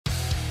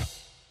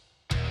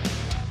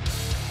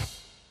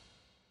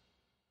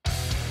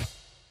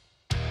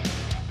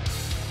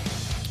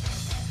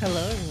Hello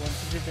everyone,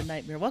 this is the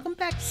Nightmare. Welcome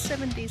back to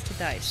 7 Days to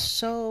Die.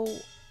 So,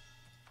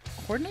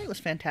 Horde Night was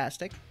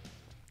fantastic.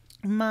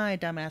 My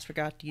dumbass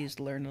forgot to use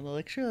the Learn an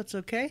Elixir, that's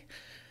okay.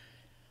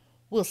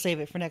 We'll save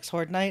it for next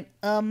Horde Night.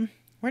 We're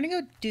gonna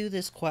go do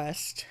this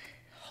quest.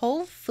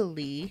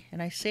 Hopefully, and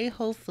I say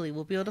hopefully,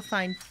 we'll be able to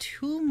find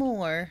 2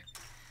 more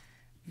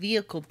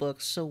vehicle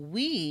books so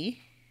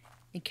we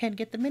can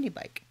get the mini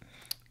bike.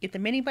 Get the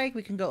mini bike,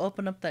 we can go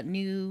open up that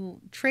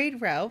new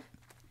trade route.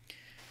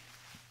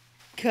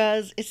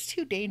 Because it's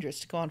too dangerous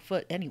to go on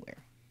foot anywhere.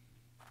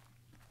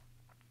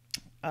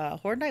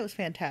 Horde Night was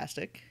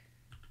fantastic.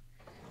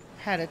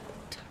 Had a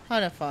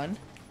ton of fun.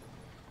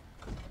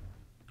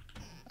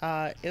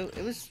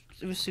 It was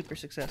super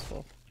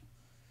successful.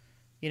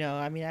 You know,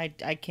 I mean, I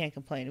can't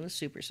complain. It was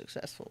super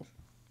successful.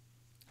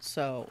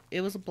 So,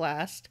 it was a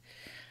blast.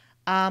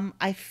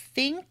 I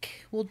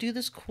think we'll do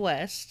this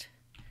quest.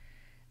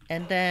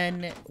 And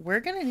then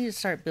we're going to need to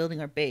start building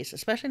our base.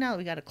 Especially now that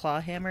we got a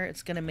claw hammer.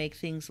 It's going to make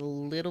things a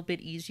little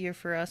bit easier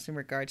for us in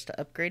regards to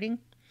upgrading.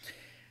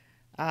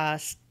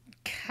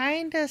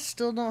 Kinda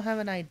still don't have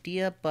an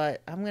idea,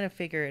 but I'm going to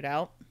figure it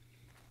out.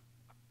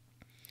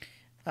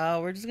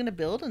 We're just going to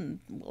build and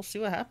we'll see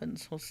what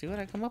happens. We'll see what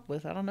I come up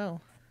with. I don't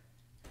know.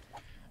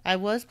 I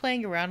was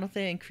playing around with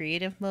it in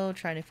creative mode,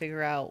 trying to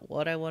figure out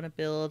what I want to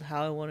build,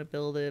 how I want to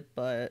build it,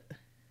 but...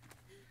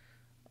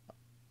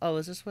 Oh,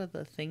 is this where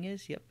the thing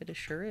is? Yep, it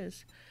sure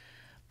is.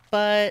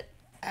 But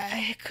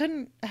I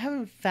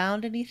haven't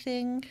found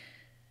anything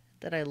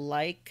that I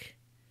like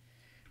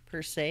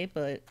per se,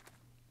 but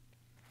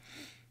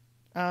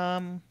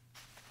I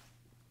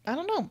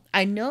don't know.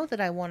 I know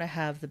that I want to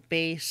have the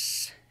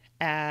base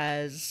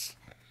as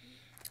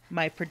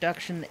my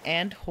production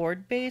and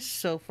horde base,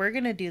 so if we're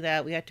going to do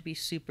that, we have to be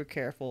super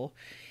careful.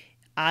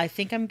 I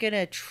think I'm going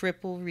to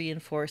triple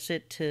reinforce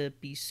it to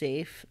be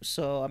safe.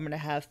 So I'm going to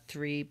have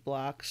 3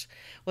 blocks.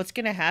 What's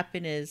going to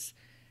happen is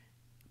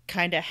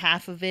kind of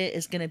half of it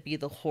is going to be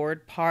the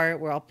horde part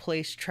where I'll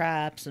place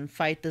traps and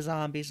fight the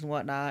zombies and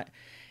whatnot.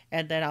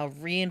 And then I'll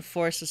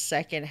reinforce the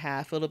second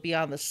half. It'll be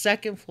on the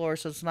second floor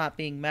so it's not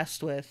being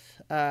messed with.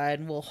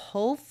 And we'll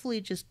hopefully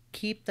just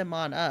keep them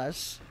on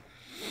us.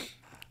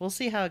 We'll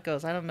see how it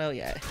goes. I don't know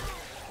yet.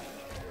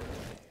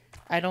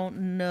 I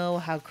don't know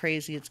how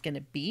crazy it's going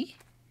to be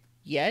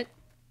yet.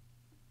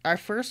 Our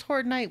first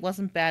horde night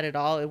wasn't bad at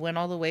all. It went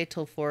all the way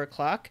till 4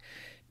 o'clock.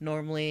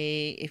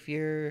 Normally, if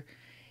you're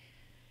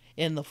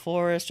in the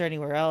forest or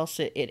anywhere else,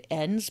 it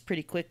ends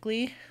pretty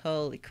quickly.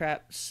 Holy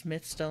crap,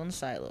 Smithstone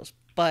silos.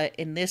 But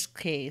in this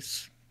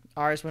case,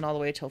 ours went all the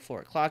way till 4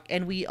 o'clock.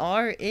 And we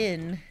are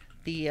in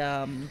the,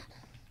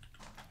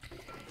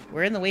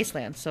 we're in the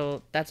Wasteland,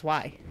 so that's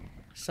why.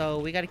 So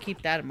we got to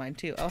keep that in mind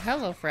too. Oh,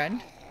 hello,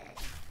 friend.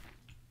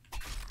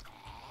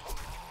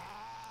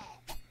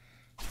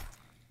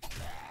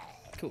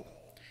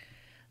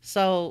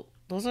 So,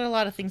 those are a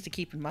lot of things to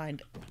keep in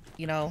mind.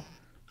 You know,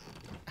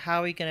 how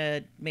are we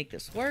going to make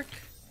this work?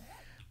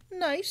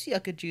 Nice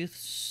yucca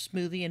juice,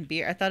 smoothie, and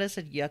beer. I thought it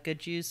said yucca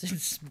juice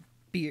and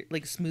beer,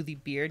 like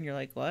smoothie beer, and you're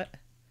like, what?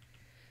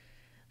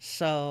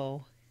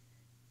 So,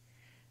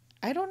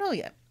 I don't know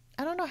yet.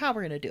 I don't know how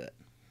we're going to do it.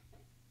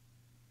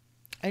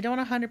 I don't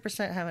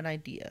 100% have an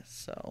idea,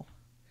 so.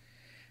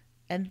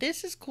 And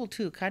this is cool,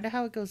 too. Kind of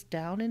how it goes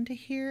down into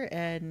here,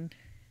 and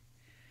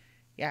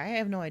yeah, I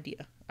have no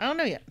idea. I don't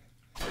know yet.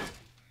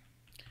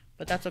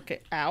 But that's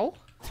okay. Ow.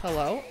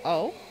 Hello.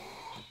 Oh.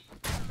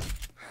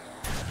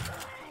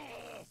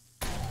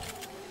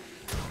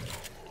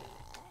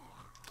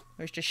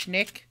 Where's the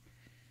schnick?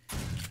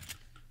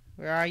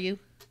 Where are you?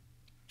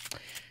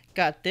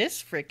 Got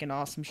this freaking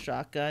awesome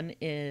shotgun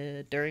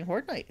during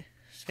Horde Night.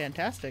 It's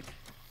fantastic.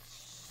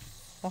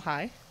 Oh,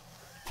 hi.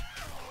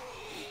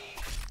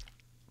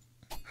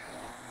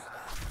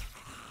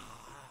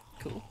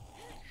 Cool.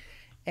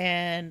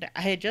 And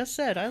I had just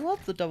said, I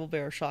love the double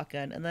barrel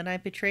shotgun, and then I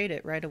betrayed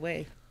it right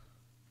away.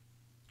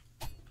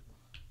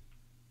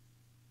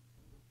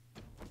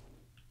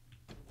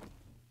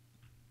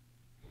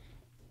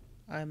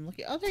 I'm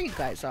looking. Oh, there you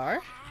guys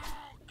are.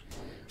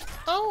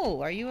 Oh,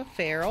 are you a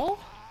feral?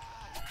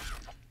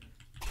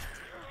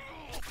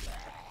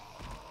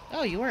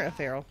 Oh, you weren't a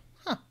feral.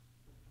 Huh.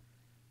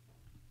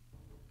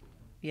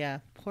 Yeah,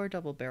 poor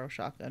double barrel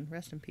shotgun.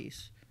 Rest in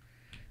peace.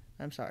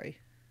 I'm sorry.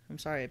 I'm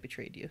sorry I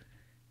betrayed you.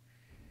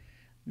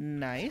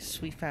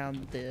 Nice, we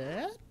found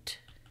that.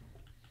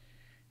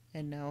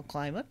 And now I'll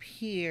climb up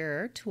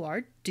here to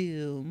our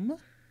doom.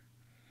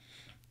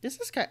 This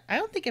is kind of, I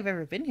don't think I've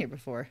ever been here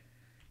before.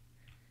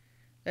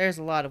 There's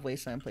a lot of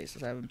Wasteland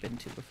places I haven't been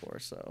to before,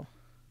 so.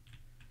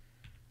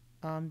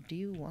 Do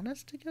you want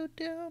us to go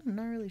down? I'm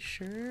not really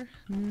sure.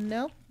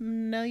 Nope,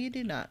 no you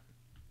do not.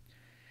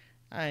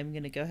 I'm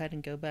gonna go ahead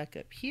and go back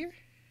up here.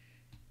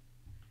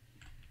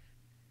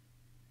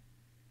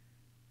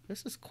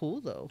 This is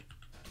cool though.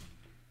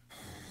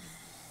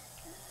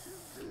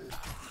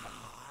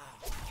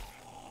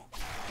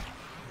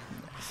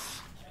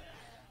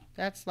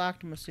 That's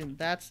locked. I'm assuming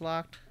that's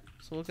locked.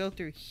 So we'll go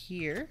through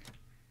here.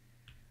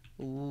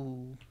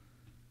 Ooh.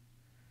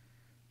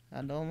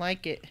 I don't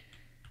like it.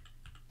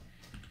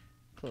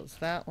 Close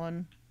that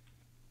one.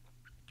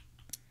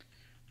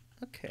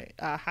 Okay.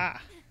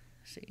 Aha.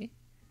 See?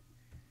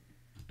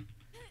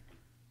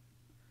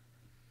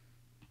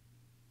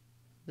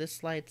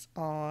 This light's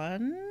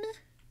on.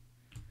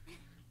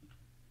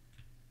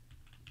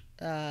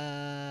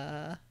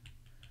 I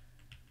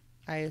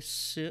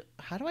assume...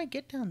 How do I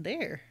get down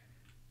there?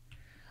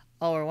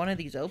 Oh, are one of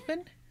these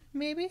open?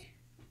 Maybe?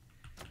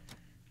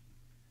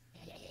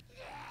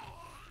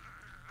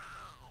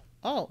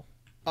 Oh.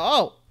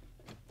 Oh!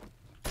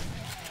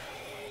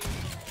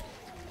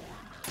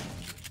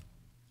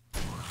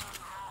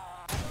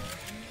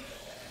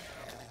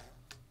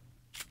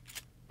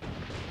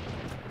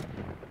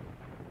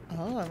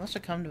 Oh, I must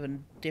have come to a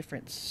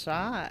different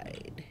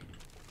side.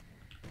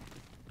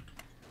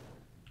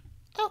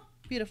 Oh,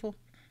 beautiful.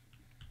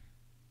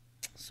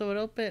 So it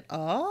opened...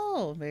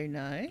 Oh, very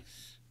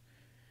nice.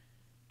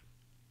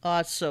 Oh,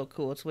 it's so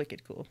cool. It's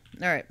wicked cool.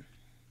 Alright.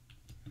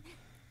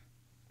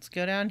 Let's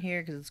go down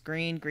here because it's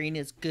green. Green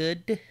is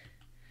good.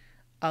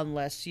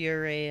 Unless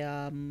you're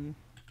a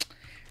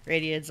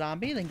radiated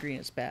zombie, then green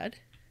is bad.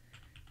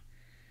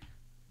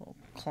 We'll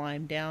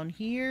climb down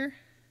here.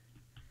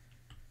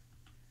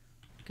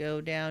 Go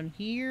down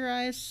here,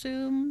 I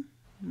assume.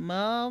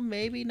 Well,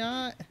 maybe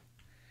not.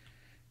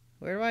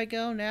 Where do I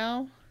go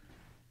now?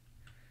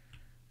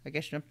 I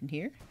guess jump in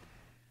here?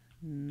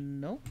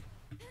 Nope.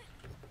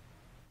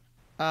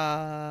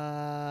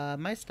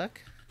 Am I stuck?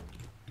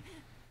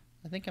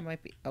 I think I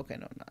might be. Okay,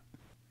 no, I'm not.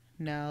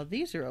 Now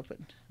these are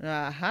open.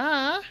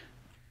 Aha!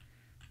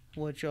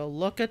 Would you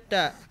look at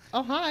that?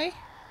 Oh, hi.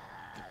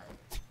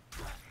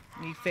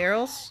 You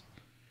ferals?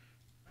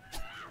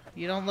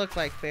 You don't look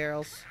like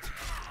ferals.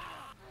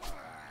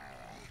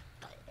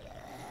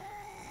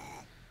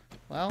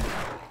 Well.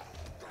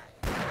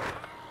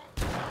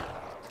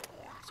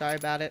 Sorry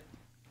about it.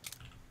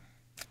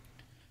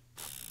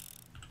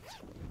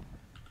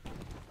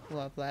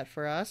 Love that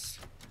for us.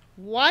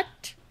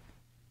 What?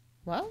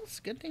 Well, it's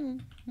a good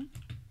thing.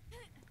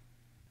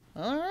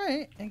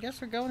 Alright, I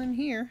guess we're going in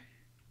here.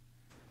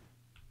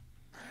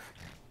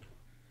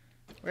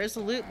 Where's the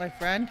loot, my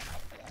friend?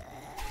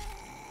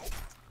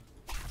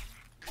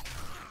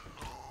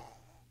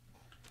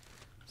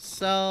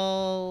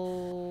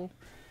 So...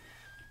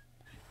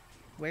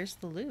 Where's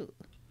the loot?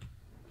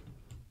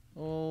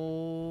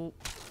 Oh...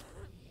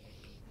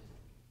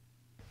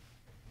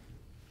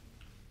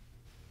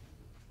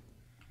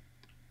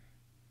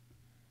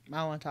 I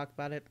don't want to talk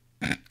about it.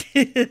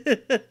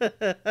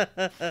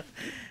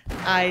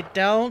 I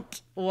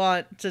don't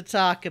want to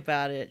talk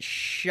about it.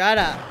 Shut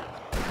up.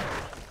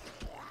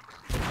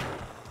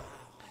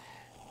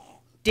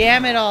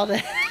 Damn it all to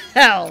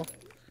hell.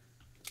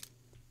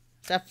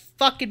 Is that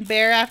fucking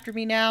bear after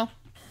me now?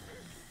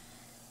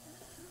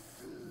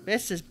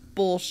 This is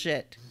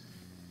bullshit.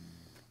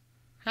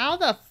 How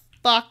the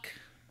fuck?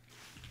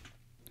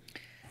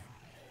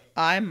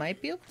 I might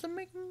be able to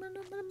make...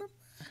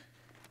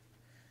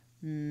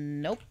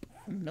 Nope.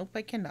 Nope,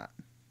 I cannot.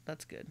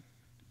 That's good.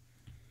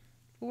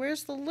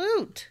 Where's the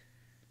loot?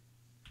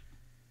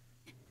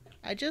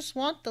 I just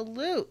want the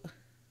loot.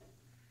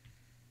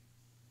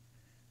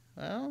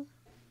 Well,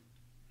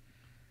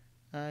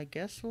 I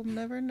guess we'll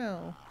never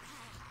know.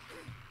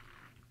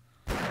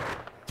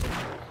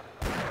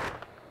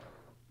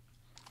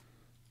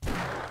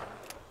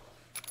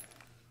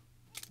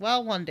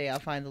 Well, one day I'll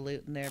find the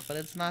loot in there, but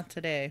it's not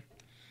today.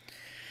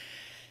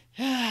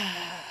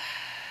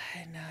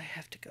 And now I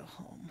have to go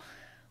home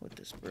with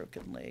this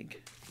broken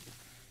leg.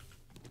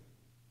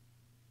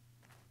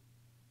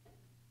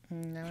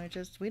 Now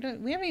we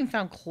haven't even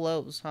found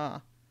clothes, huh?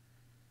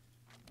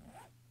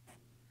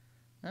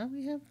 Well,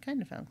 we have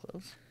kind of found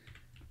clothes.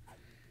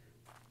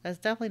 That's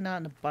definitely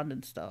not in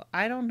abundance, though.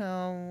 I don't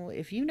know.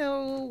 If you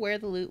know where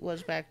the loot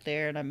was back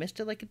there and I missed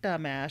it like a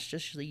dumbass,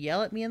 just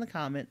yell at me in the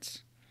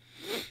comments.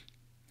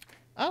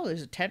 Oh,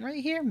 there's a tent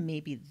right here.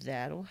 Maybe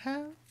that'll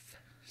have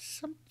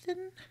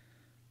something.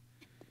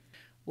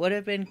 Would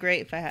have been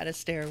great if I had a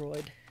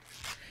steroid.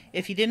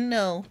 If you didn't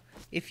know,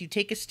 if you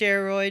take a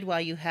steroid while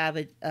you have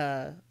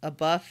a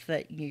buff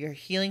that you're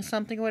healing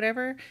something or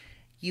whatever,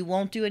 you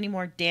won't do any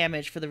more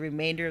damage for the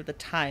remainder of the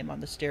time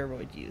on the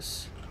steroid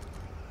use.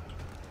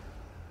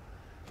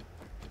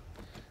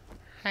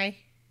 Hi.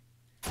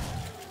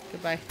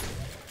 Goodbye.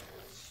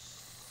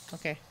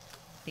 Okay.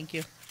 Thank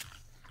you.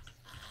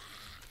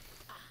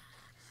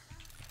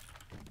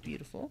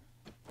 Beautiful.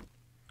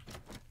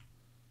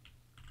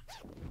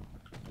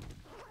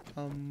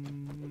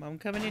 I'm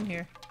coming in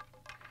here.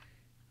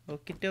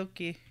 Okie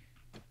dokie.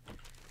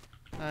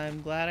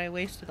 I'm glad I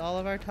wasted all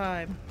of our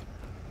time.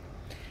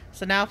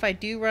 So now if I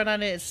do run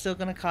on it, it's still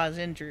gonna cause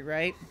injury,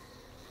 right?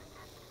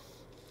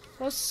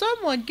 Well,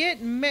 someone get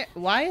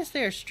why is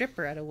there a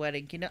stripper at a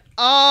wedding, you know?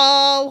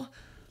 Oh!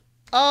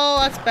 Oh,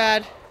 that's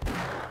bad.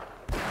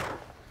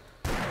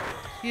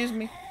 Excuse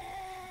me.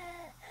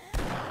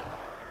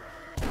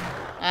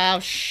 Oh,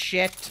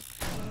 shit.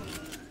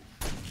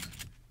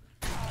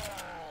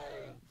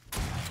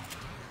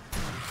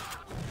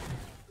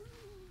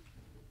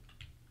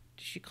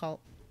 Did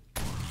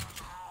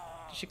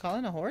she call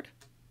in a horde?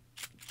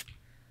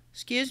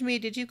 Excuse me,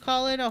 did you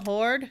call in a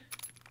horde?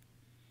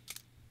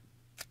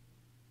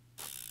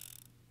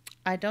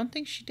 I don't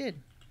think she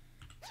did.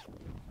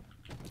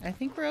 I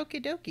think we're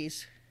okie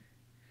dokies.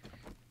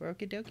 We're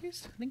okie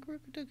dokies? I think we're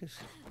okie dokies.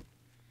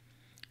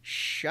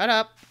 Shut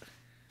up.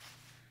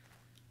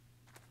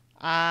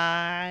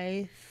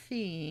 I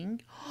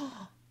think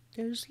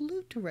there's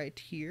loot right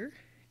here.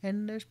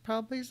 And there's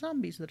probably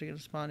zombies that are going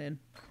to spawn in.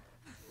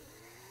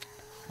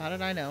 How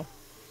did I know?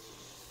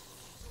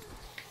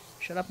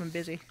 Shut up, I'm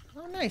busy.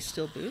 Oh, nice,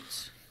 steel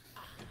boots.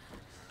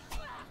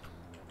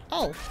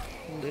 Oh,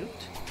 loot.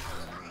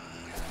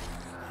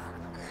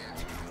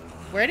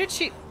 Where did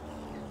she...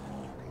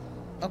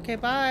 Okay,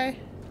 bye.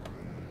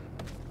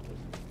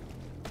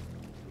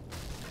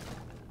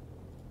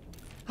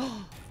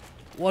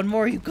 One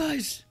more, you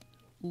guys.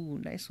 Ooh,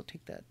 nice. We'll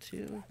take that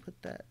too.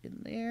 Put that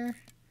in there.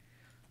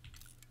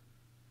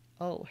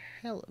 Oh,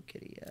 hello,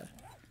 kitty. Yeah.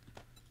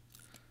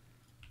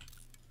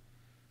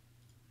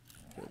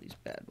 Throw these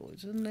bad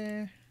boys in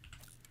there.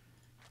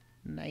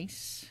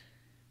 Nice.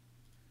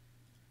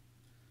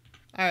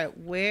 Alright,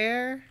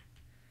 where...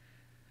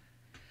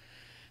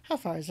 How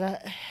far is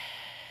that?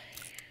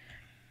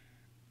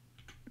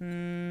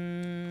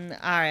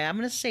 Alright, I'm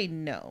going to say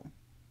no.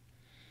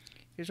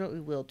 Here's what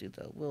we will do,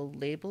 though. We'll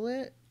label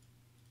it.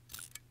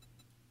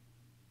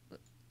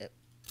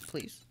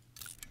 Please.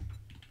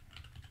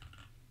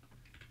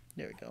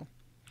 There we go.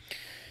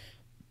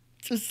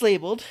 So it's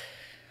labeled.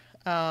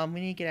 We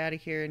need to get out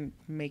of here and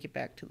make it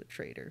back to the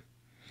trader.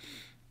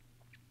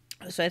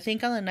 So I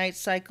think on the night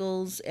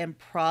cycles and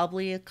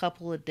probably a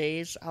couple of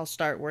days, I'll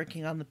start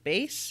working on the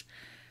base.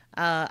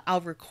 I'll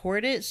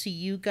record it so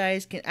you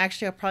guys can...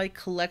 Actually, I'll probably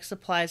collect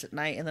supplies at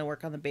night and then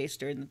work on the base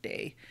during the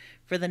day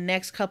for the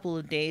next couple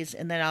of days.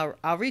 And then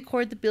I'll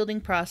record the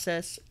building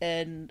process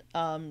and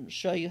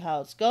show you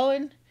how it's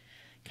going.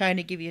 Kind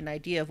of give you an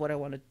idea of what I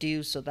want to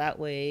do so that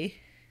way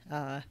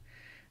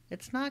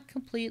it's not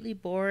completely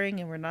boring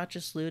and we're not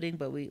just looting,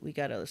 but we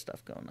got other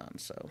stuff going on,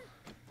 so...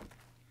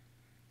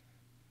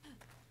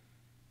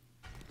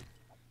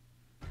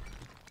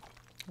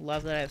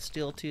 Love that I have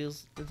steel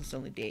tools. This is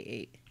only day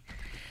 8.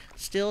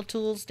 Steel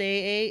tools,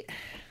 day 8.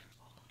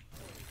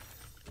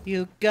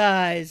 You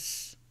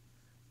guys,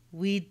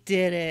 we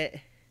did it.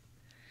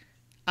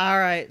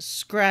 Alright,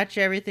 scratch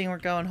everything. We're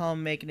going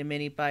home making a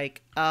mini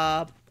bike.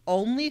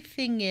 Only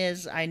thing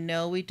is, I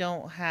know we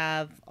don't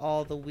have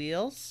all the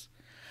wheels,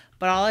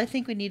 but all I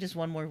think we need is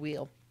one more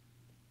wheel.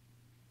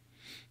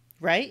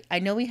 Right? I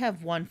know we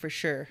have one for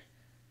sure.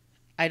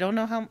 I don't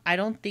know how... I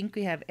don't think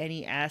we have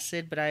any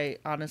acid, but I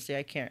honestly,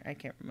 I can't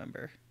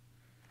remember.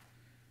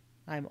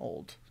 I'm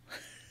old.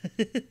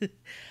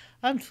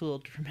 I'm too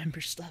old to remember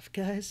stuff,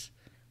 guys.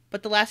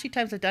 But the last few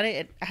times I've done it,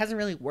 it hasn't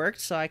really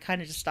worked, so I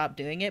kind of just stopped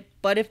doing it.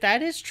 But if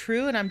that is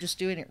true and I'm just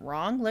doing it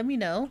wrong, let me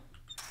know.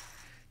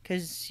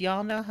 Because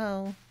y'all know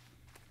how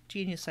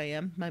genius I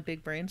am, my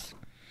big brains.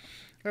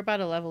 We're about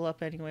to level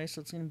up anyway,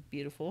 so it's going to be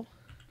beautiful.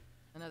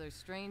 Another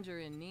stranger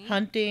in need.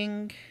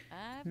 Hunting.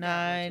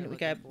 9. We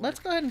got... Let's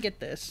go ahead and get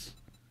this.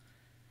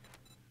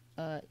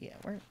 Yeah,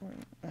 we're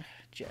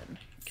Jen,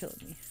 killing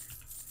me.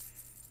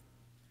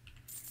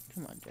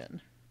 Come on,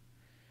 Jen.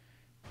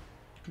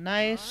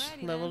 Nice.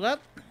 Alrighty, leveled then.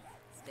 up.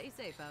 Stay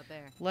safe out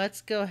there. Let's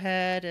go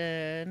ahead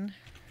and...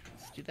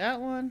 Let's do that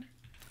one.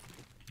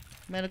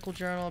 Medical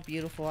journal.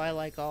 Beautiful. I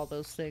like all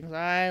those things.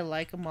 I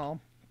like them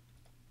all.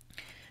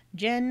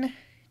 Jen,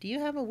 do you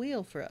have a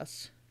wheel for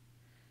us?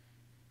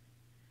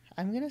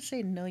 I'm going to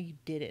say no, you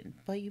didn't.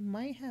 But you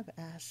might have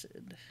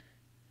acid.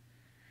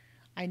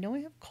 I know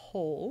we have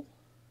coal.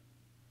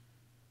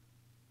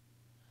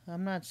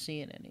 I'm not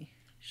seeing any.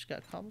 She's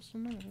got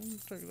cobblestone. No, we'll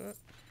take that.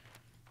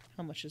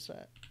 How much is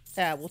that?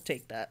 Ah, we'll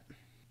take that.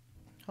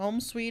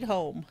 Home sweet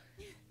home.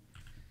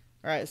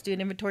 Alright, let's do an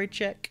inventory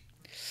check.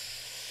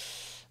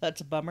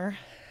 That's a bummer.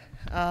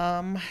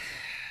 Let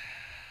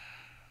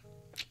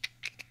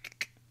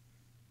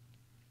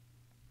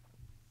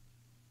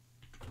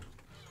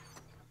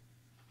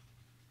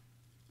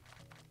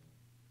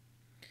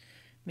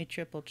me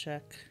triple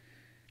check.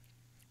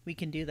 We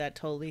can do that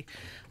totally.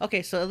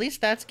 Okay, so at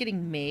least that's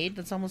getting made.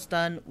 That's almost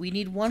done. We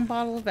need 1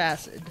 bottle of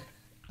acid.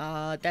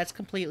 That's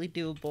completely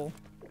doable.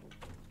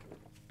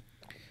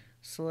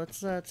 So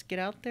let's get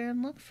out there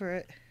and look for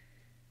it.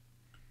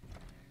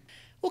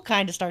 We'll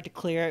kind of start to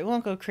clear it. We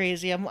won't go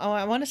crazy. I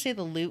want to say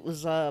the loot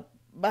was I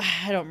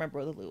don't remember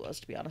what the loot was,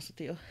 to be honest with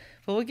you.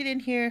 But we'll get in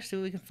here, see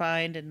what we can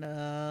find, and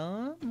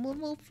we'll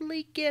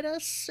hopefully get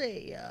us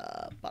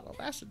a bottle of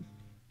acid.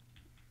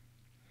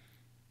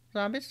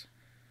 Zombies?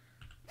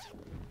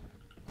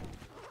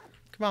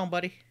 Come on,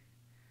 buddy.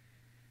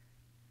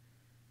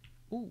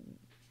 Ooh.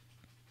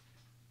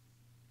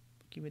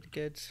 Give me the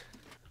goods.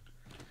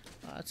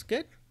 That's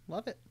good.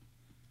 Love it.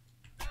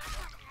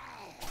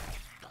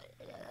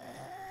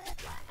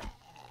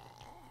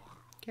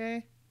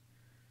 Okay.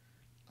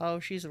 Oh,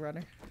 she's a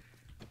runner.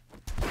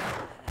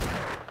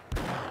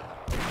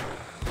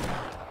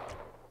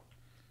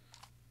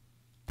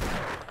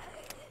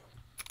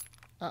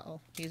 Uh-oh.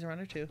 He's a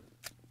runner too.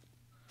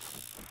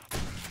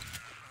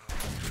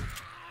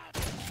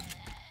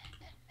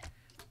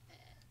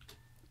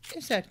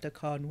 Is that the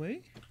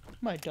Conway?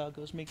 My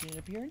doggo's making an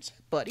appearance.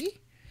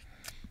 Buddy.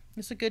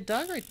 It's a good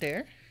dog right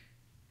there.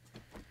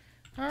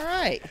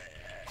 Alright.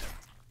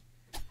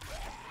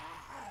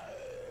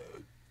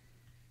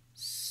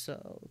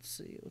 So, let's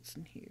see what's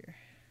in here.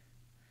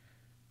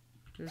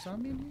 There's a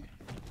zombie in here?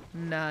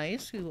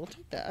 Nice. We will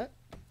take that.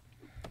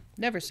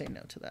 Never say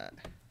no to that.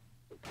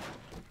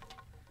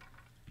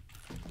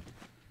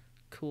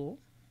 Cool.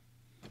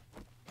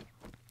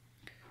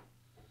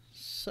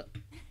 So.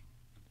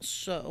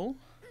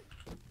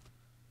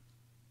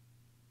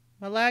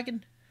 Am I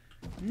lagging?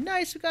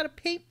 Nice, we got a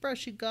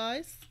paintbrush, you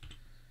guys.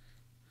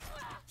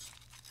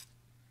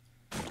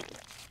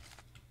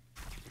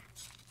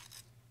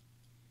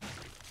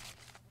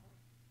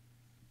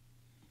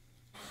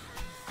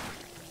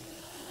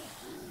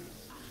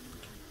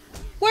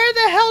 Where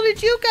the hell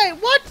did you guys?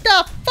 What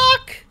the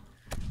fuck?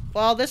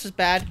 Well, this is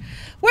bad.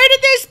 Where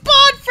did they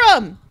spawn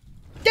from?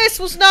 This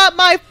was not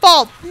my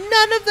fault.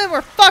 None of them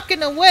were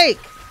fucking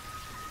awake.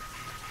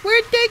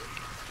 Where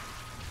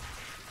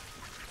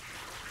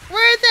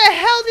the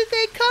hell did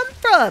they come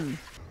from?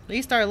 At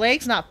least our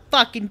leg's not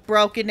fucking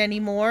broken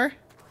anymore.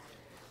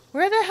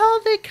 Where the hell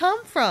did they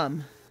come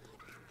from?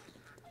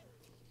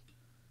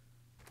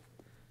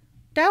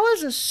 That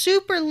was a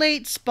super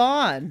late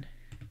spawn.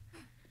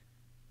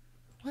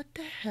 What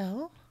the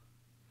hell?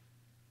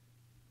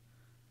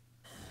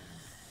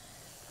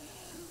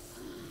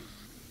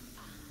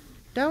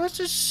 That was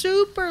a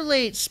super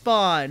late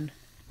spawn.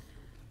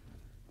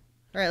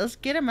 Alright, let's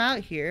get him out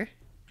here.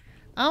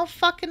 I don't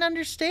fucking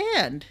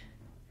understand.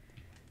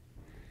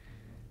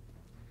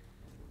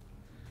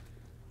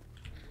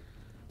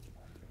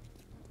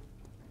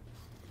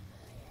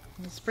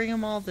 Let's bring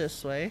them all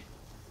this way.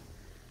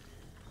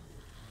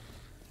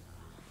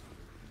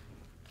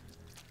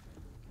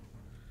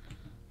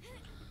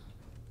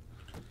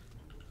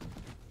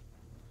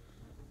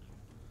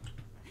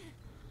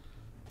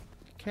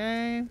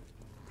 Okay.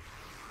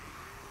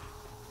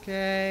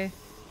 Okay.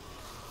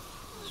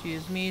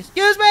 Excuse me.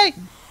 Excuse me!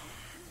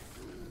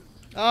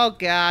 Oh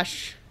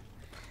gosh.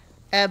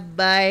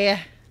 Bye.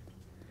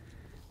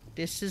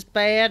 This is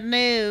bad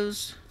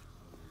news.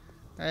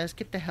 Alright, let's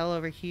get the hell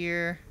over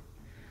here.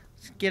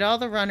 Let's get all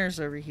the runners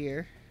over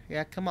here.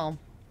 Yeah, come on.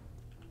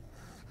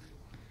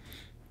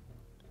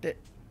 Did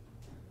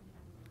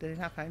it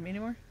not find me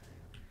anymore?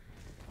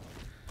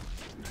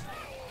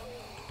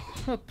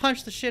 I'm gonna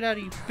punch the shit out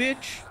of you,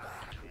 bitch.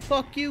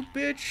 Fuck you,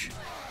 bitch.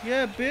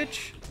 Yeah,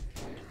 bitch.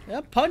 Yeah,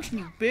 I'm punching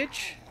you,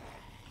 bitch.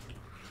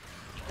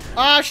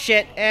 Oh,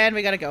 shit. And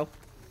we gotta go.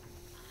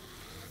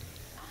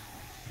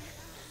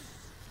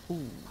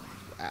 Ooh,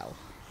 ow.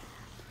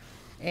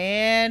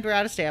 And we're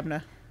out of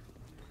stamina.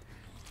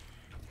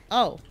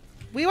 Oh,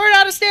 we weren't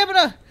out of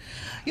stamina.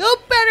 You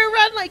better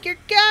run like your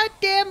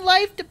goddamn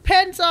life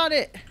depends on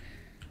it.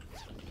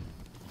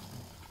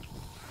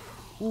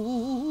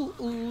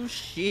 Ooh,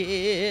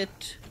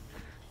 shit.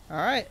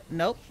 Alright,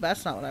 nope,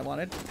 that's not what I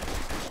wanted.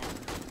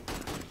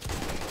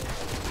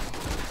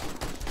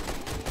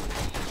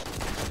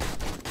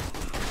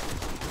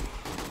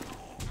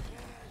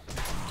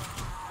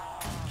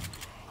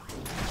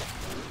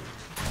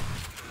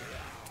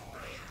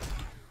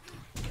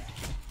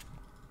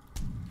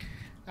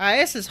 Alright,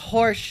 this is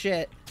horse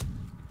shit.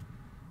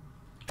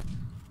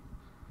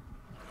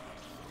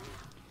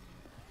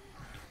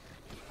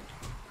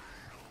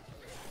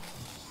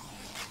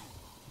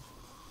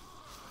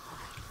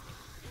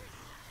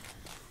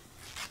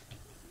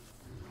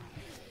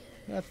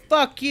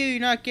 Fuck you, you're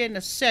not getting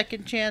a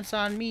second chance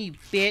on me,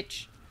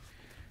 bitch.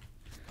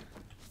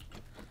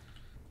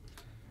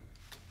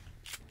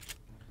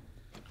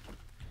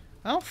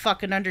 I don't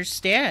fucking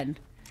understand.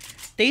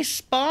 They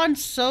spawn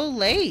so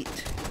late.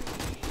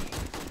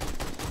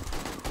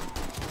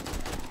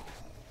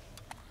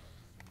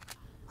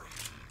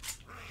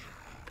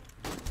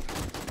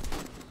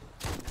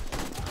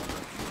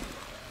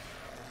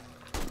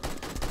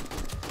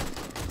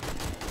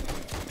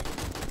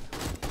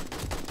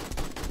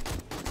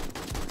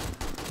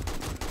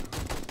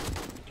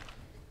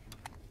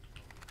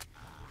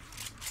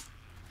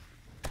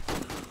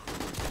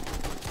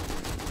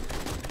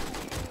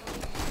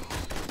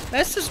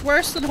 This is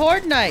worse than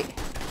Horde Night.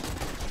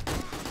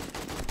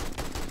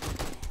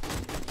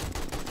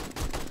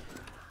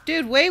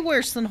 Dude, way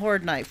worse than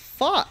Horde Night.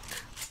 Fuck.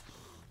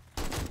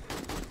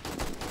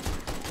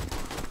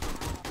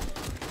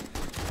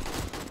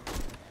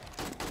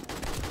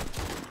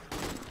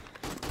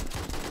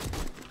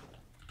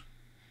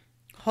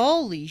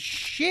 Holy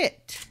shit.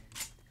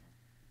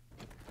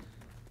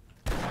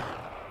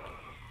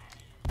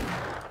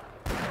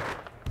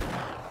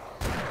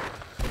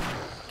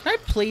 Can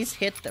I please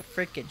hit the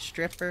frickin'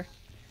 stripper?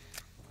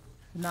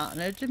 Not in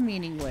a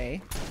demeaning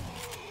way.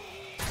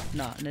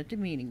 Not in a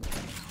demeaning way.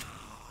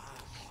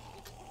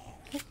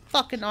 The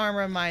fucking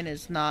armor of mine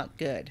is not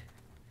good.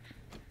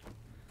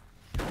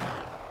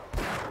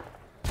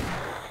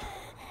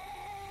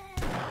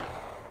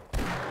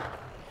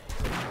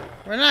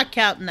 We're not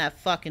counting that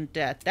fucking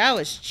death. That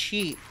was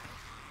cheap.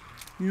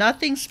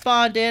 Nothing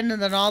spawned in,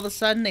 and then all of a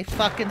sudden they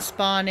fucking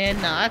spawn in.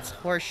 Now that's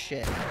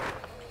horseshit.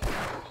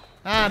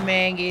 Ah,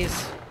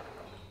 mangies.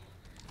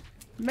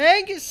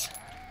 Mangies!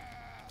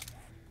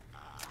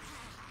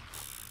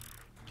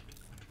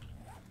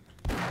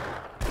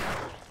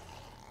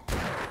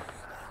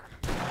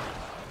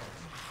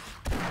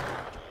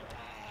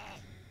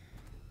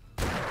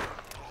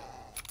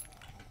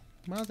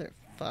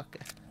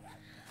 Motherfucker.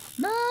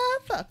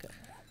 Motherfucker.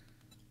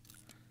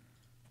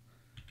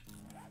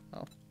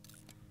 Oh.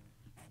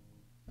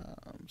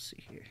 Let's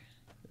see here.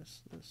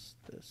 This.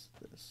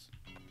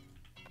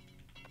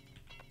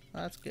 Oh,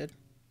 that's good.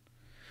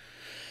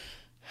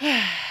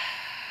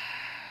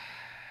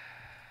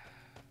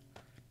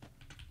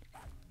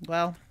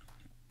 Well,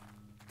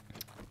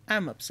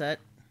 I'm upset.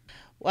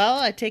 Well,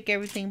 I take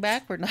everything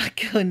back. We're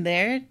not going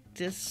there.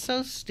 Just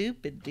so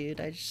stupid, dude.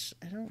 I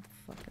don't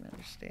fucking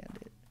understand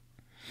it.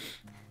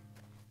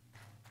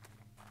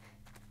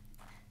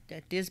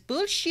 That is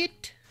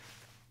bullshit.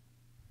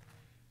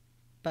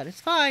 But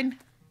it's fine.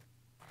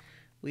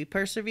 We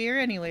persevere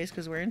anyways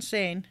because we're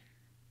insane.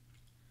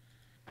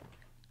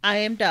 I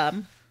am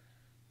dumb.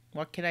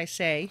 What can I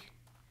say?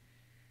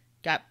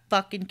 Got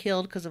fucking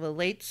killed because of a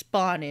late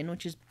spawn-in,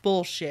 which is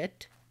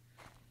bullshit.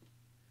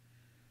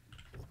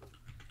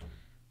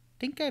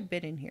 Think I've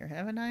been in here,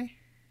 haven't I?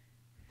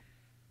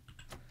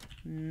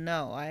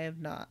 No, I have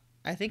not.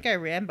 I think I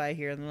ran by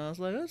here and then I was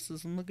like, oh, this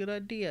isn't a good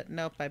idea.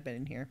 Nope, I've been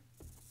in here.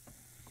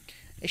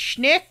 A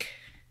schnick!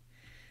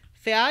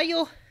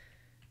 Value!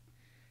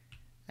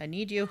 I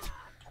need you.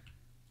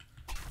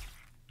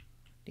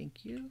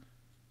 Thank you.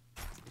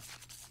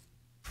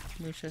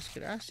 Muchas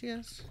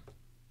gracias.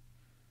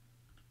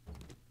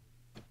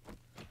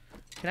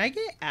 Can I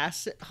get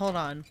acid? Hold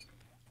on.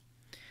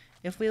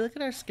 If we look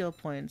at our skill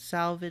points,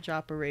 salvage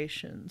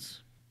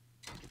operations.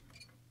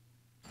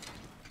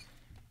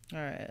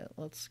 Alright,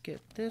 let's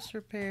get this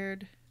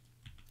repaired.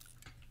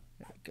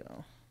 There we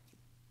go.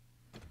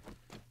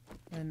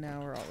 And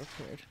now we're all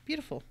repaired.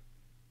 Beautiful.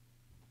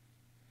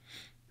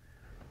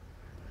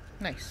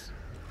 Nice.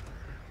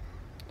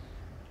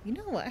 You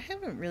know what? I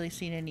haven't really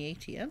seen any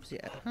ATMs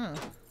yet, huh?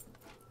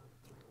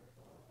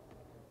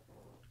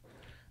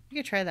 We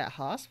could try that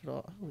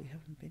hospital. Oh, we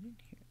haven't been in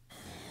here.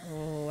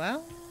 Oh,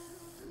 well.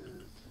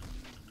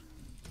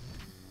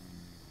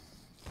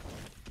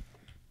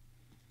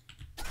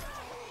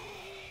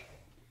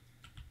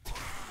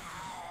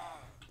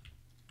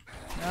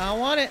 I don't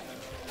want it.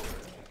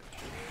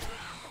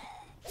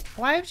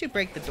 Why did you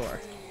break the door?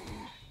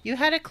 You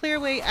had a clear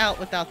way out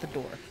without the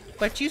door,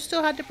 but you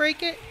still had to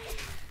break it?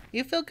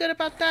 You feel good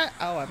about that?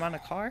 Oh, I'm on a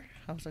car?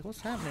 I was like,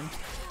 what's happening?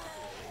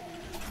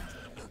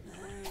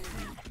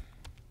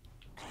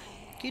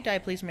 Can you die,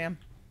 please, ma'am?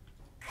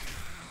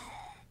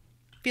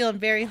 Feeling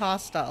very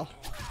hostile.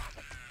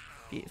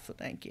 Beautiful,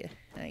 thank you.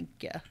 Thank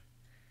you.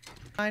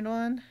 Find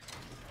one.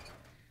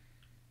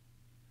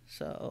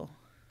 So...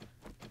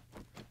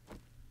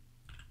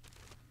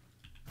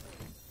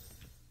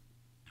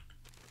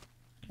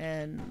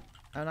 And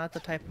I'm not the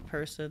type of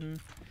person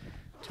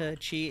to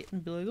cheat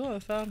and be like, oh, I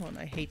found one.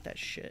 I hate that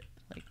shit.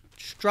 Like,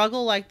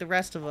 struggle like the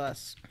rest of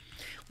us.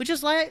 Which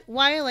is why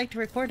I like to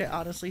record it,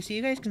 honestly, so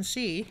you guys can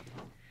see.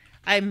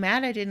 I'm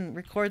mad I didn't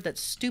record that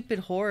stupid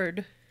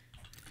horde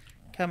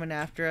coming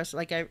after us.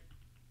 Like, oh,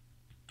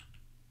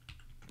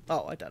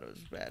 I thought it was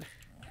bad.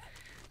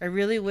 I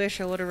really wish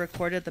I would have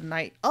recorded the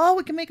night... Oh,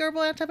 we can make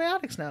herbal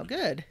antibiotics now.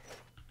 Good.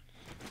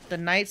 The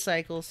night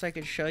cycle so I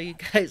could show you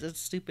guys that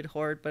stupid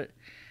horde, but...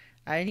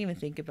 I didn't even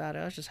think about it.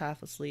 I was just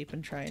half asleep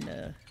and trying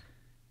to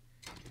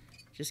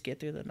just get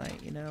through the night,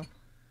 you know?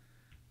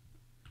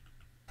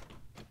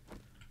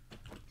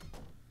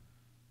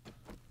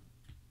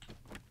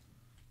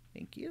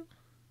 Thank you.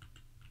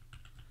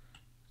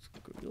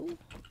 Screw.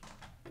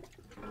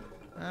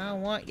 I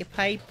don't want your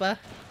paper.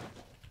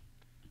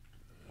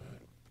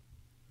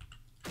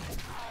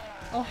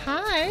 Oh,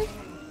 hi.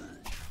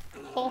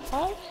 Oh,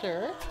 hi,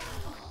 sir.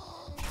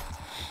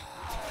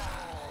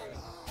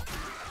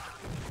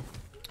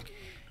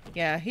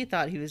 Yeah, he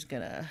thought he was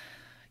gonna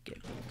get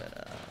me,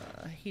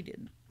 but he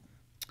didn't.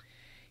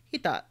 He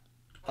thought,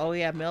 oh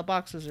yeah,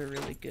 mailboxes are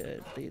really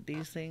good.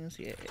 These things,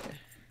 yeah.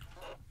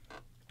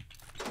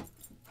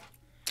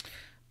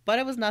 But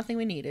it was nothing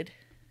we needed.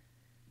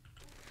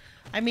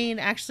 I mean,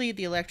 actually,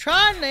 the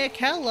electronic,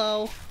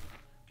 hello.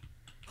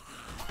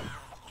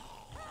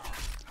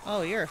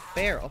 Oh, you're a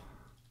feral.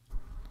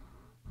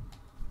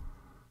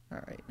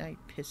 Alright, now you're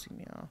pissing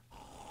me off.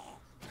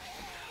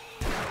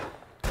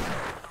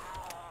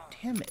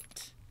 Damn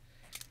it.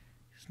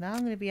 Because now I'm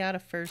going to be out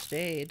of first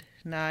aid.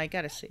 Nah, I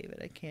gotta save it.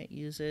 I can't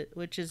use it,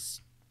 which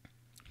is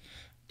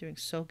doing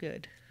so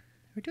good.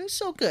 We're doing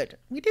so good.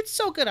 We did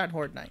so good on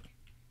Horde Night.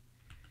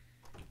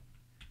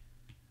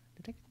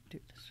 Did I do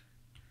this?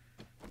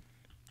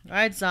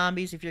 Alright,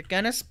 zombies, if you're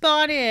gonna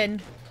spawn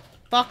in,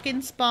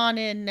 fucking spawn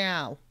in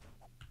now.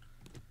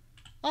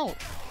 Oh,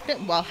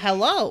 well,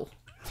 hello.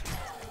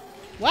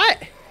 What?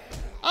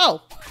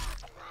 Oh.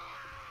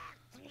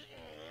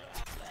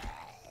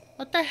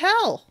 What the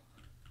hell?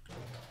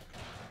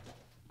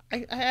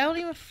 I don't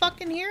even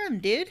fucking hear him,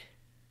 dude.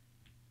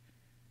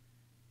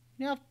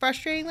 You know how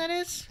frustrating that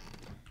is?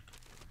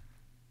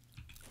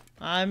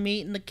 I'm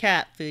eating the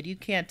cat food. You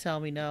can't tell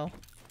me no.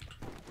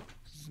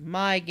 This is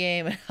my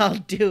game and I'll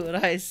do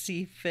what I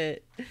see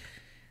fit.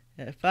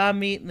 If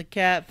I'm eating the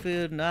cat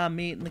food, and I'm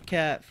eating the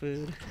cat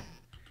food.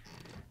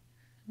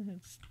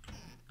 It's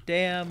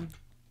damn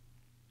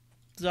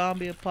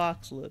zombie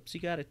apocalypse. You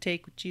gotta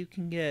take what you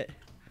can get.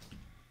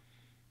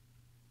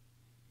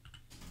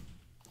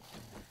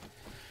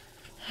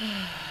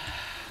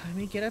 Let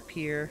me get up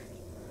here.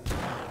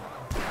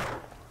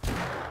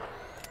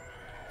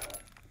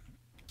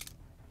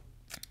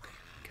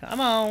 Come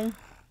on.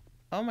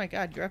 Oh my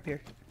god, you're up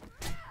here.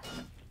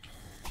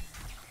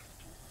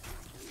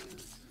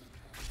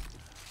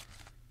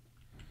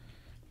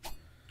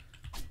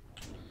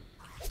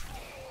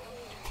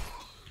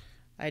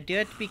 I do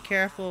have to be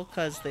careful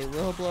because they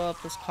will blow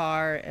up this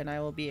car and I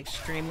will be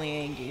extremely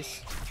angry.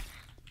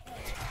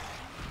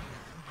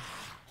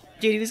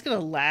 Dude, he was gonna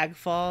lag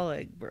fall.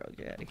 Like, bro,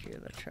 get out of here,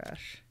 that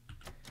trash.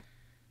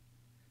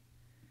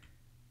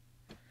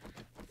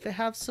 They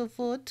have some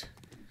food.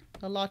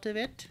 A lot of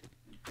it.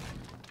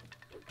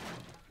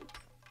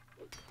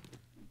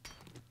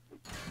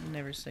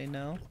 Never say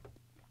no.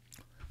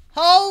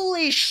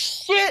 Holy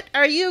shit!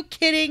 Are you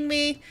kidding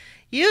me?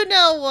 You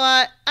know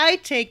what? I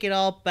take it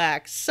all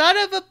back. Son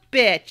of a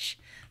bitch.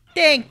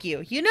 Thank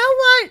you. You know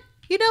what?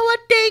 You know what?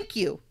 Thank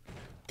you.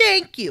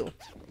 Thank you.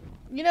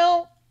 You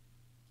know...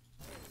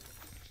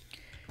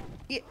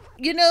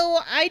 You know,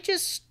 I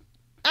just...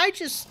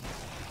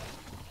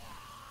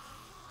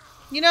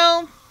 You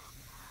know...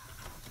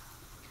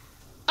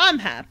 I'm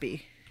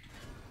happy.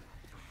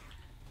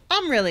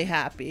 I'm really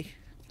happy.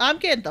 I'm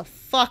getting the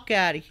fuck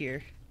out of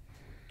here.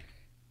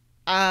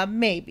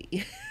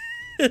 Maybe.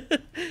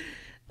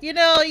 You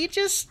know, you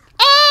just...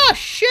 Ah,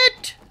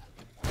 shit!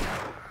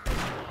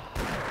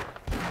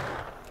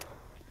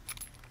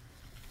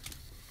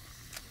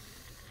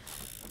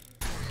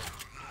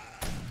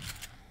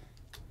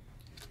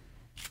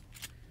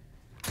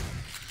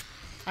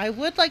 I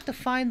would like to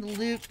find the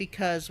loot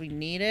because we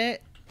need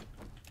it.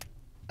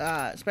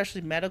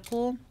 Especially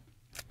medical.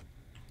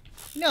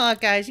 You know what,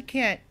 guys? You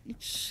can't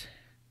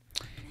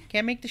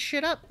make this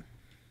shit up.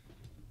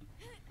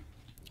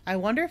 I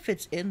wonder if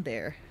it's in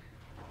there.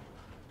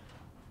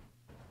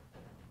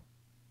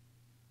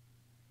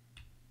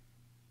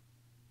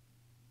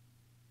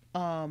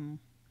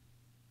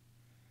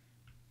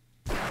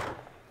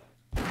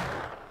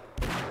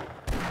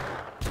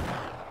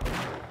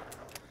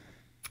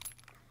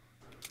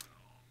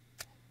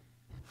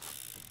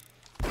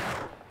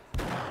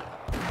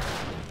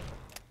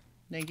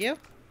 Thank you.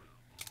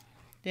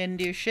 Didn't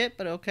do shit,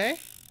 but okay.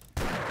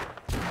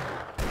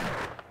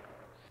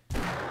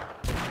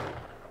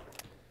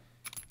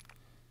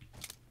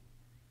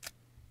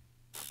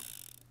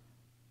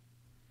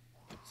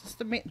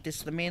 This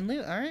is the main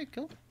loot. All right,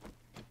 cool.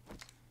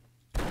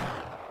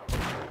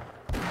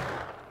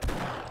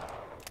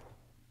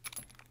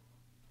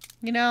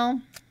 You know,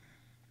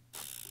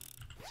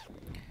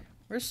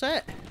 we're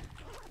set.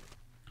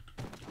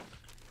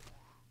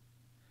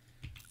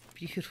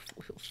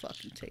 Beautiful. We'll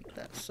fucking take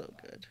that. So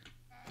good.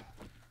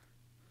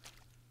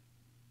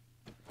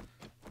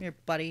 Here,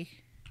 buddy.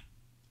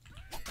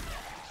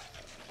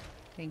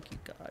 Thank you,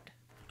 God.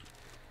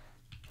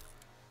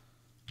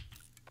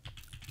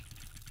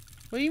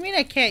 What do you mean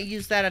I can't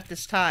use that at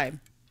this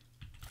time?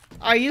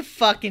 Are you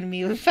fucking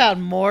me? We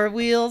found more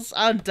wheels?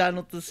 I'm done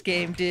with this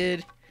game,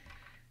 dude.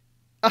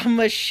 A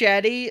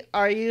machete?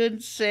 Are you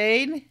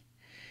insane?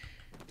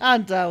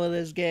 I'm done with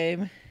this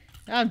game.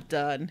 I'm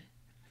done.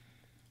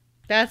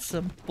 That's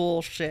some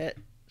bullshit.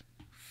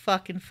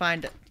 Fucking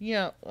find it. You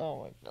know,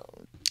 oh my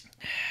God.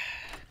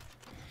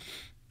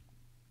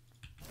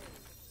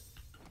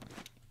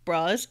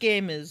 Bro, this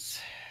game is...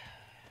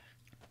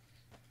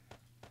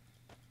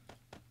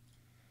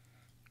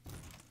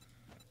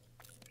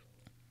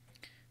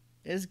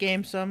 This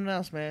game's something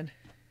else, man.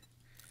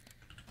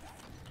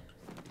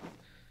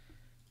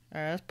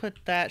 Alright, let's put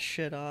that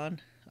shit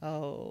on.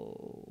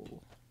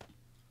 Oh.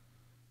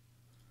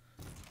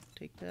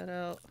 Take that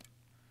out.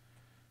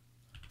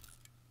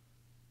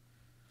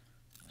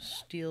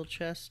 Steel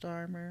chest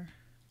armor.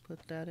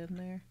 Put that in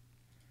there.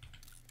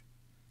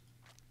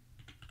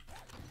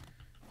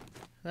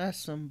 That's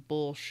some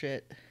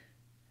bullshit.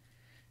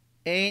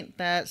 Ain't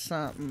that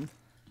something?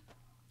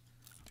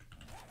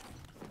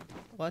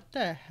 What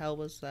the hell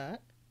was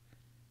that?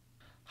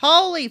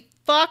 Holy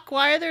fuck,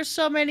 why are there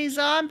so many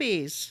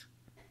zombies?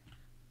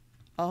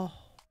 Oh.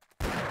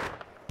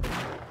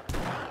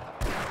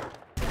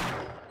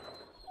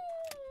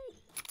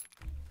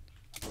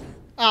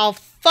 Oh,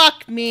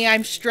 fuck me,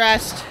 I'm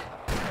stressed.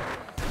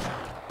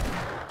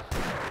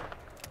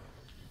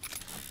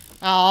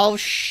 Oh,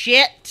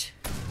 shit.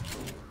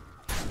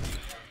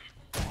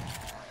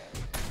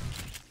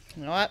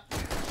 You know what?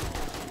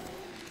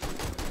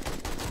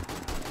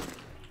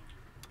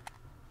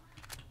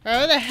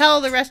 Where the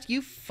hell the rest of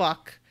you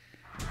fuck?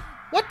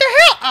 What the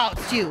hell? Oh,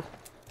 it's you.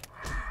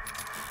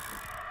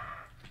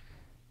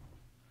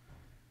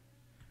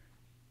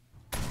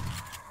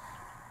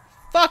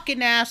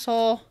 fucking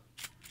asshole.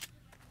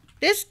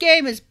 This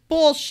game is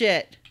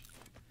bullshit.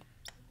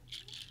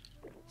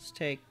 Let's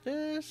take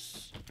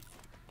this.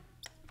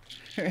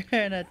 We're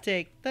gonna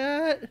take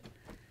that.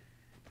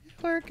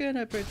 We're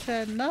gonna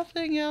pretend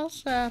nothing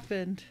else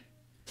happened.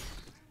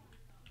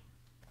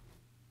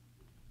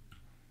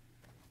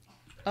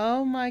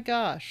 Oh my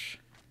gosh.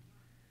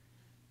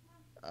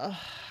 Ugh.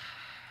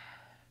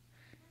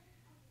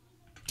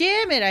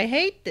 Damn it, I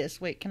hate this.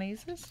 Wait, can I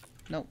use this?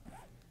 Nope.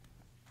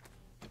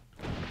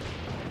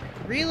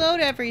 Reload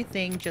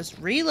everything. Just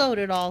reload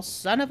it all.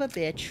 Son of a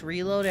bitch.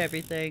 Reload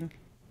everything.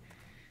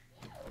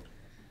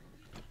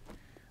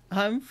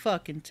 I'm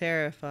fucking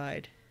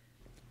terrified.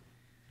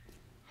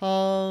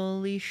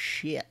 Holy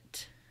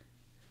shit.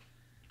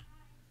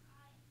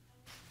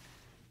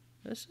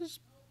 This is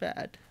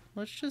bad.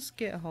 Let's just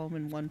get home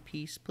in one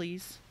piece,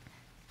 please.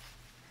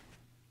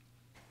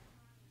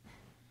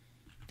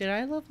 Did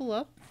I level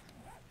up?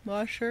 Well,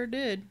 I sure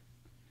did.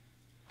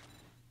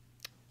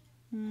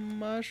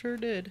 I sure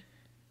did.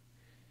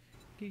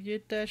 You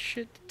get that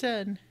shit to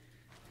 10.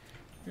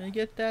 I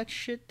get that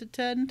shit to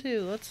 10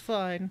 too. That's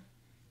fine.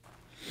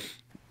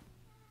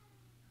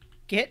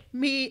 Get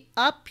me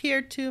up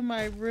here to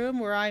my room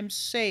where I'm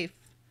safe.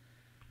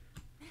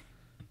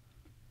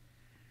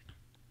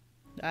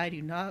 I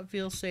do not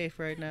feel safe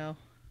right now.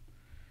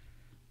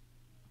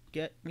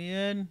 Get me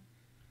in.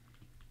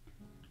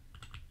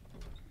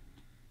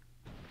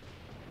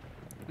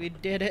 We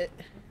did it.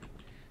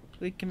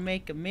 We can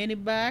make a mini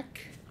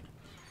bike.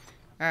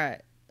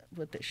 Alright,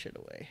 put this shit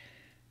away.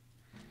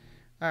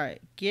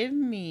 Alright, give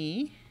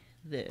me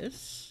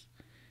this.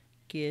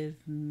 Give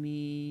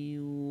me...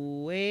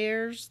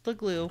 Where's the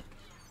glue?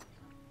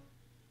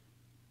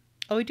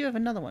 Oh, we do have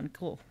another one.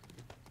 Cool.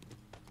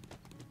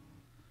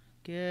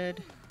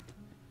 Good.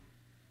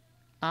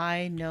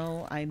 I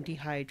know I'm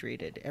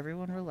dehydrated.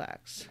 Everyone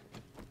relax.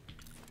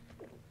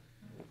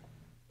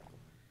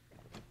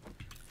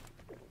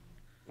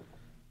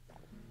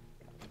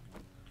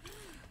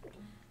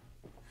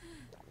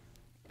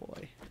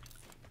 Boy.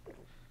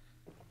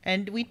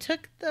 And we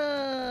took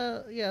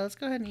the... Yeah, let's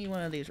go ahead and eat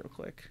one of these real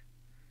quick.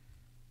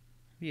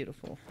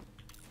 Beautiful.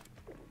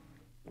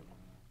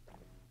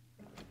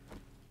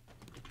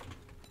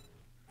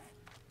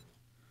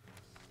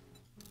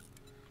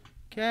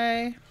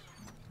 Okay.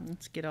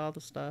 Let's get all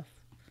the stuff.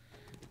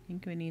 I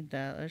think we need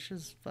that. Let's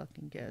just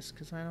fucking guess,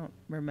 because I don't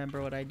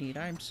remember what I need.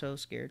 I'm so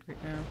scared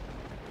right now.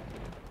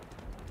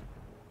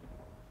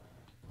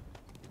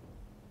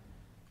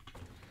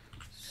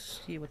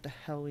 Let's see what the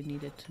hell we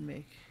needed to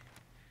make.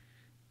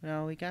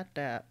 No, we got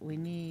that. We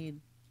need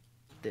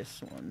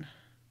this one.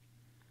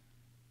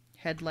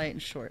 Headlight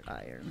and short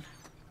iron.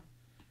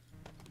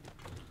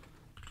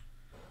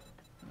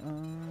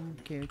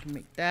 Okay, we can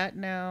make that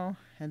now.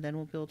 And then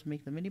we'll be able to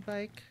make the mini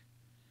bike.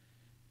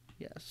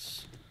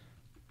 Yes.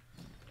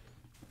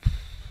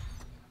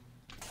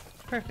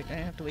 Perfect. I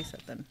don't have to waste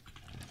that then.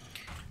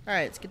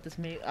 Alright, let's get this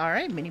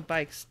Alright, mini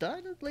bike's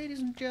done, ladies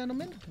and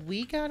gentlemen.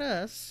 We got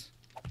us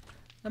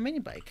a mini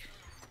bike.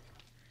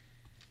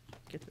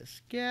 Get this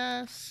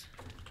gas.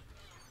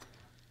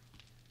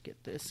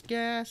 Get this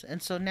gas.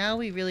 And so now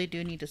we really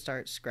do need to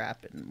start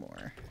scrapping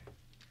more.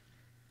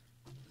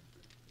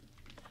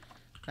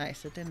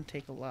 Nice. It didn't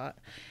take a lot.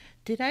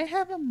 Did I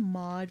have a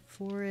mod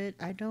for it?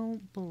 I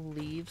don't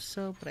believe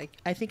so, but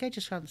I think I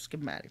just found the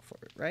schematic for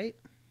it, right?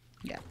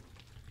 Yeah.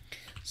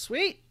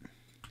 Sweet.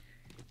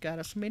 Got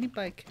us a mini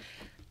bike.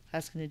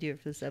 That's going to do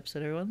it for this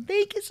episode, everyone.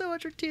 Thank you so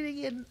much for tuning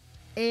in.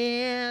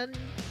 And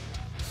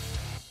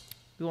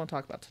we won't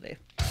talk about today.